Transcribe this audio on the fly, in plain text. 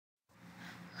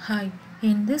Hi,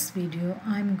 in this video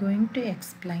I am going to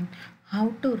explain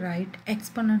how to write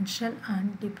exponential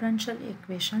and differential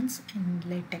equations in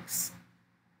Latex.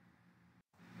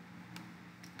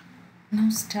 Now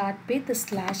start with the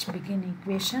slash begin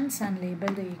equations and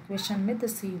label the equation with the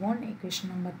C1 equation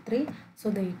number 3.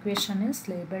 So the equation is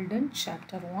labeled in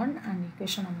chapter 1 and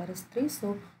equation number is 3,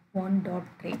 so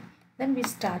 1.3. Then we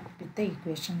start with the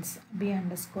equations. B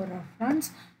underscore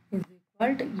reference is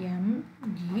equal to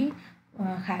ME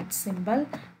hat symbol,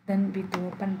 then with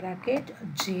open bracket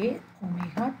J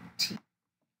omega T.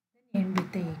 Then end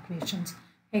with the equations.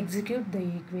 Execute the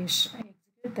equation,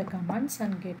 execute the commands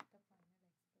and get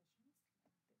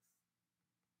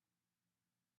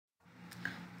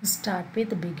start with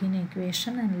the begin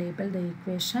equation and label the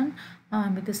equation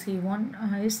with the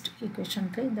C1 is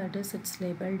equation 3, that is it's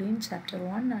labeled in chapter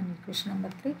 1 and equation number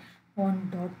 3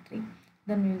 1.3.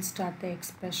 Then we will start the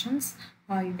expressions.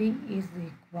 ID is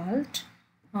equal to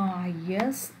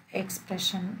IS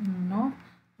expression no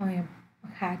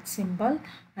hat symbol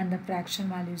and the fraction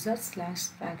values are slash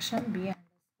fraction B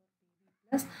underscore PV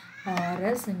plus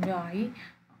RS into I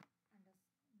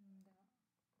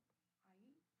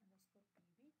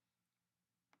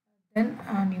then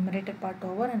numerator part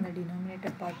over and the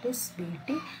denominator part is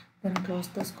bt. Then close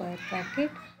the square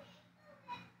bracket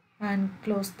and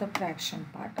close the fraction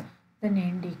part. Then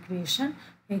end equation,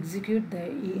 execute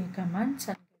the commands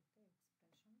and get the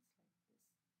expressions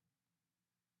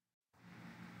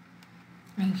like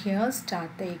this. And here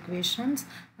start the equations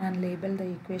and label the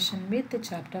equation with the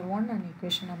chapter 1 and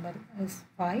equation number is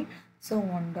 5, so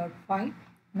 1.5.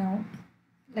 Now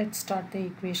let's start the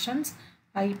equations.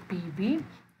 IPV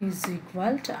is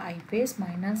equal to I base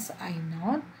minus I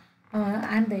naught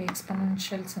and the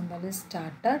exponential symbol is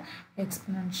starter.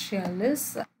 Exponential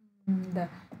is the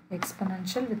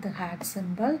exponential with the hat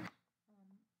symbol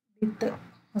with the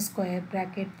square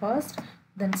bracket first,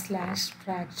 then slash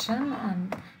fraction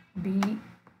and B PV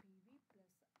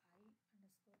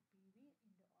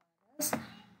plus I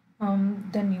underscore PV into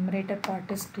RS. The numerator part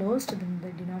is closed, then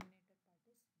the denominator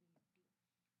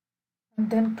and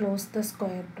then close the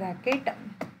square bracket,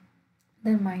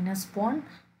 then minus 1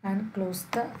 and close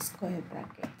the square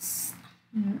brackets.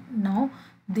 Now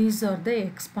these are the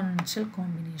exponential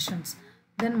combinations.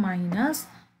 Then minus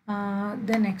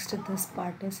the next this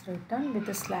part is written with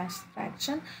a slash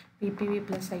fraction PPV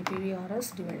plus IPV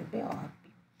RS divided by RP.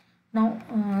 Now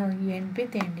end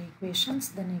with end equations,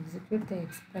 then execute the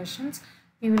expressions.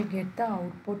 You will get the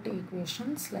output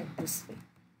equations like this way.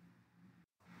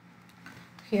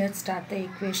 Here start the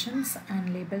equations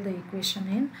and label the equation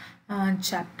in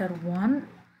chapter 1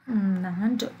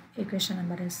 and equation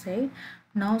number is 8.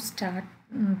 Now start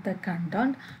the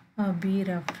content B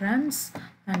reference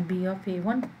and B of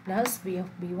A1 plus B of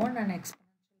B1 and exponential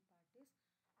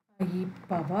part is E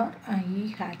power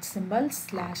E hat symbol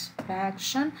slash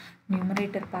fraction,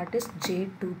 numerator part is J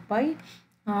 2 pi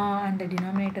and the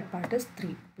denominator part is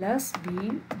 3 plus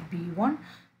B1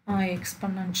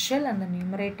 exponential and the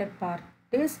numerator part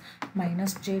is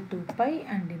minus J 2 pi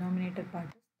and denominator part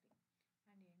is 3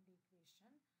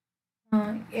 and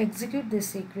end equation. Execute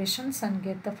these equations and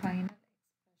get the final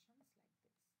expressions like this.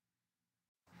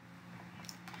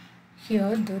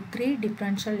 Here the three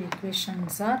differential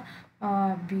equations are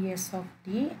Vs of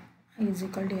t is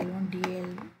equal to L1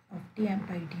 dl of t and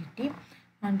by dt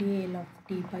and dl of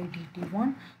t by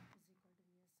dt1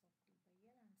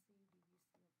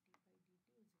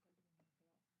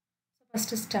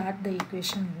 first start the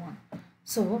equation 1.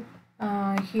 So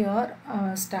here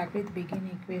start with begin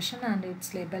equation and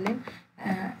it's labeled in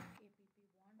APP1 equation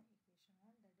 1,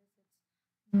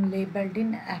 that is it's labeled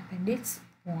in appendix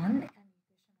 1 and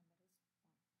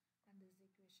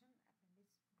equation number is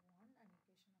 1 and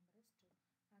this equation appendix 1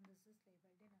 and equation number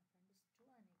is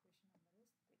 2 and this is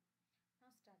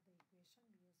labeled in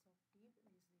appendix 2 and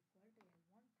equation number is 3. Now start the equation. Vs of t is equal to L1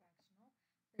 fraction of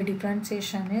the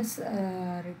differentiation is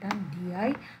written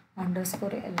di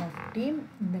underscore L of t in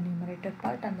the numerator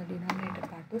part and the denominator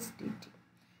part is dt.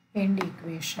 End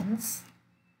equations.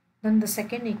 Then the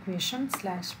second equation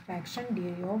slash fraction di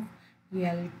of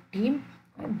Lt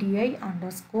di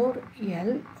underscore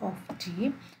L of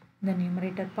t, the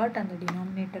numerator part and the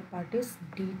denominator part is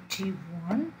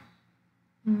dt1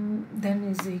 then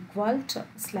is equal to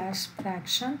slash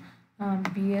fraction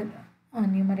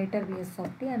numerator Vs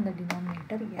of t and the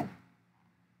denominator L.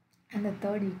 And the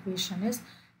third equation is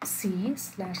C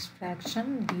slash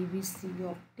fraction dvc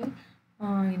of t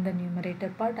in the numerator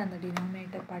part and the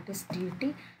denominator part is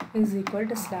dt is equal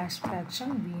to slash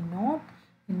fraction v naught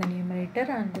in the numerator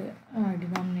and the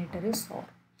denominator is r.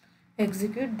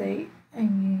 Execute the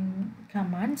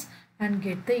commands and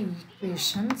get the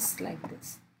equations like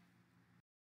this.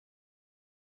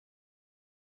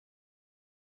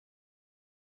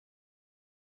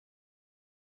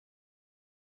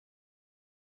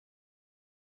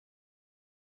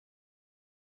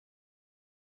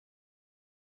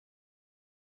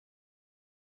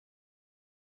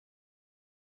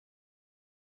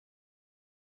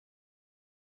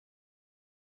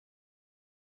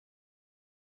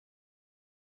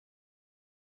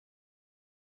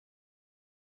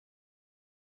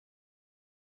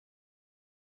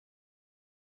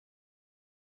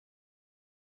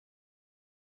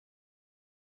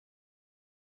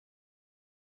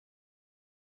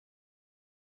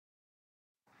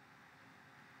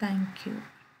 Thank you.